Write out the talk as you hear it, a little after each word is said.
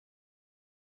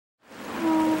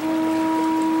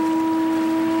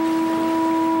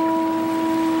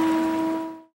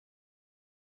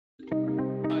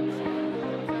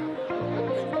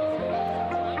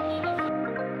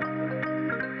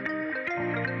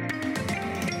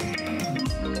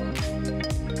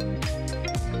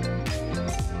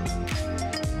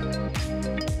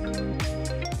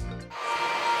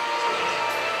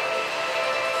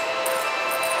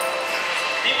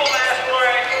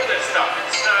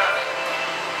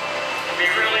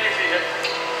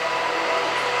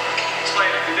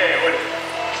day, wouldn't it?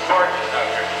 It's gorgeous out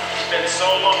here. It's been so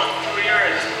long, 2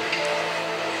 years.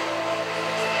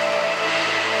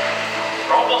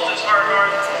 We're almost as far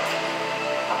north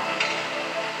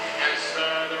as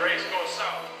the race goes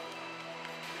south.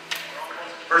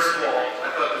 First of all, I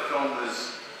thought the film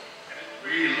was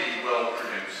really well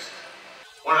produced.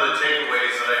 One of the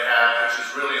takeaways that I have, which is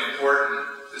really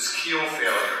important, is keel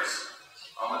failures.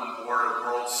 I'm on the board of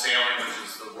World Sailing, which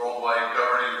is the worldwide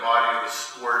governing body of the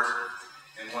sport,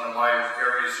 and one of my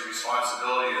areas of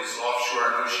responsibility is offshore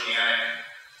and oceanic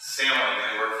sailing.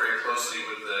 I work very closely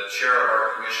with the chair of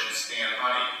our commission, Stan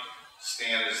Honey.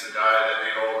 Stan is the guy that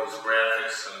made all those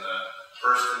graphics and the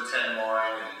first and 10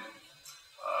 line and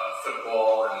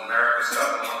football and America's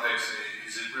Cup Olympics.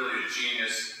 He's really a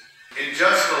genius. In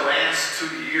just the last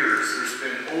 2 years, there's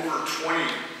been over 20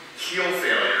 keel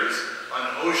failures on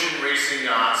ocean racing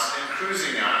yachts and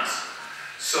cruising yachts.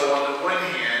 So on the one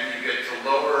hand, you get to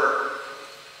lower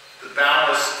the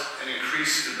ballast and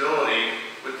increase stability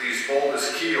with these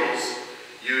bulbous keels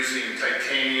using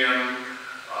titanium,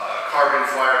 carbon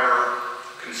fiber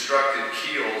constructed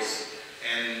keels,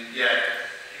 and yet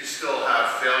you still have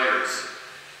failures.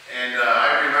 And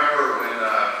I remember when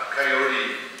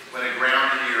Coyote went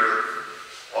aground here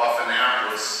off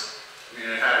Annapolis. I mean,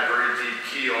 it had a very deep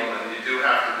keel, and you do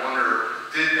have to wonder,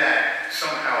 did that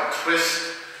somehow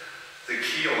twist the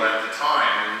keel at the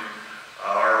time,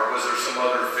 or was there some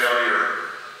other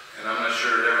failure? And I'm not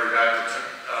sure it ever got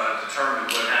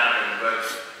determined what happened, but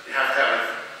you have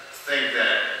to think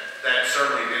that that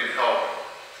certainly didn't help.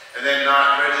 And then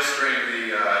not registering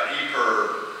the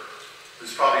EPIRB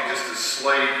was probably just a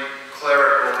slight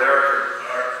clerical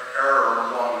error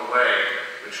along the way,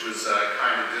 which was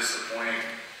kind of disappointing.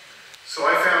 So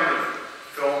I found the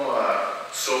film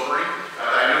sobering.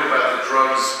 I knew about the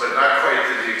drugs, but not quite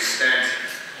to the extent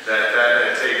that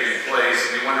had taken place.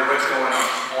 And you wonder what's going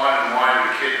on in the mind of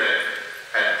a kid that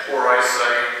had poor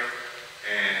eyesight,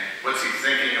 and what's he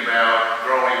thinking about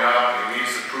growing up. He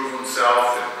needs to prove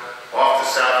himself, and off to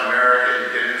South America and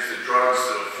get into the drugs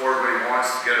to afford what he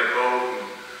wants to get a boat, and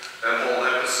that whole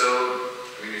episode.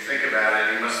 When you think about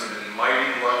it, he must have been mighty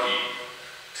lucky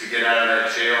to get out of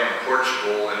that jail in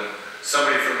Portugal. And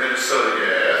somebody from Minnesota,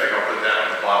 yeah, I think I'll put that on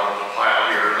the bottom of the pile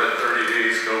here, let 30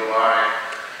 days go by.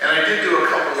 And I did do a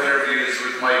couple interviews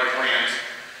with Mike Plant,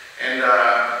 and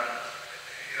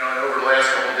you know, over the last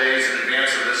couple of days in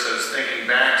advance of this, I was thinking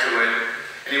back to it,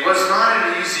 and it was not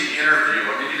an easy interview.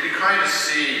 I mean, you could kind of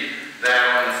see that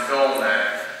on the film,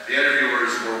 that the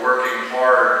interviewers were working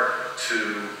hard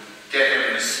to get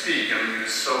him to speak. I mean, he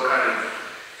was so kind of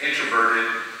introverted,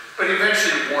 but he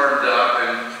eventually warmed up.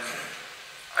 And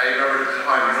I remember at the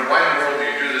time, you know, why in the world do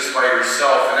you do this by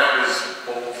yourself? And that was,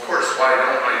 well, of course, why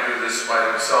don't I do this by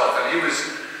myself? And he was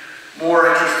more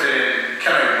interested in,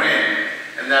 can I win?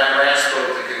 And that last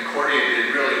boat, the Concordia,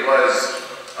 it really was,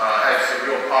 had some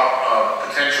real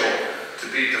potential to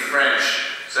beat the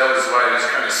French. So that was why it was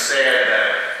kind of sad that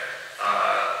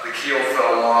the keel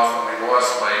fell off and we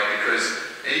lost Mike, because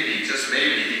maybe, just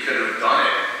maybe, he could have done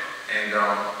it. And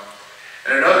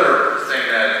another thing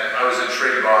that I was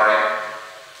intrigued by,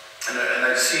 and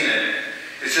I've seen it,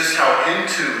 is just how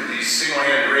into these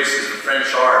single-handed races the French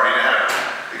are. I mean,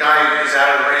 the guy is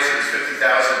out of the race, there's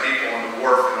 50,000 people on the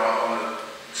wharf and on the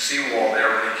seawall there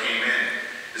when he came in.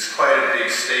 It's quite a big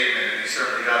statement, and he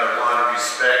certainly got a lot of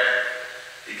respect.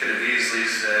 He could have easily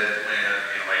said, man,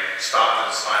 you know, I stopped at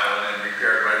this island and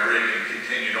repaired my rig and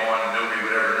continued on, and nobody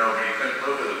would ever know, but he couldn't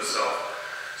live with himself.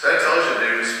 So that tells you that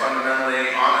he was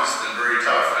fundamentally honest and very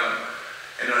tough, and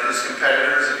you know, his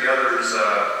competitors and the others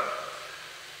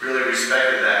really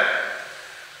respected that.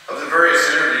 Of the various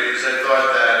interviews, I thought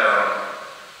that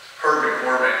Herb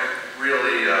McCormick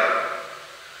really, you know,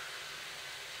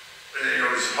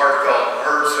 was heartfelt.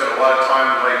 Herb spent a lot of time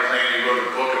with Mike Plant. He wrote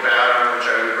a book about him, which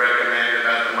I would recommend,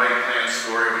 about the Mike Plant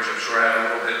story, which I'm sure had a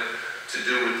little bit to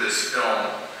do with this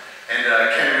film. And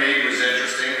Ken Reed was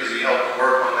interesting because he helped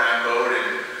work on that boat,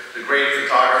 and the great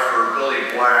photographer Billy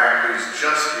Black, who's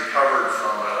just recovered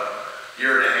from a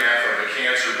year and a half of a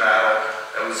cancer battle.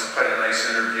 That was quite a nice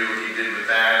interview he did with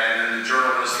that. And then the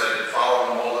journalist that had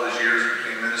followed him all those years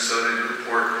between Minnesota and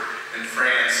Newport in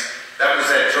France. That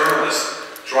was that journalist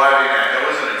driving that. That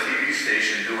wasn't a TV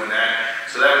station doing that.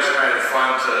 So that was kind of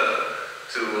fun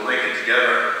to link it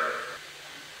together.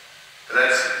 But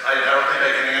that's, I don't think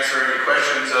I can answer any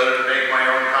questions other than make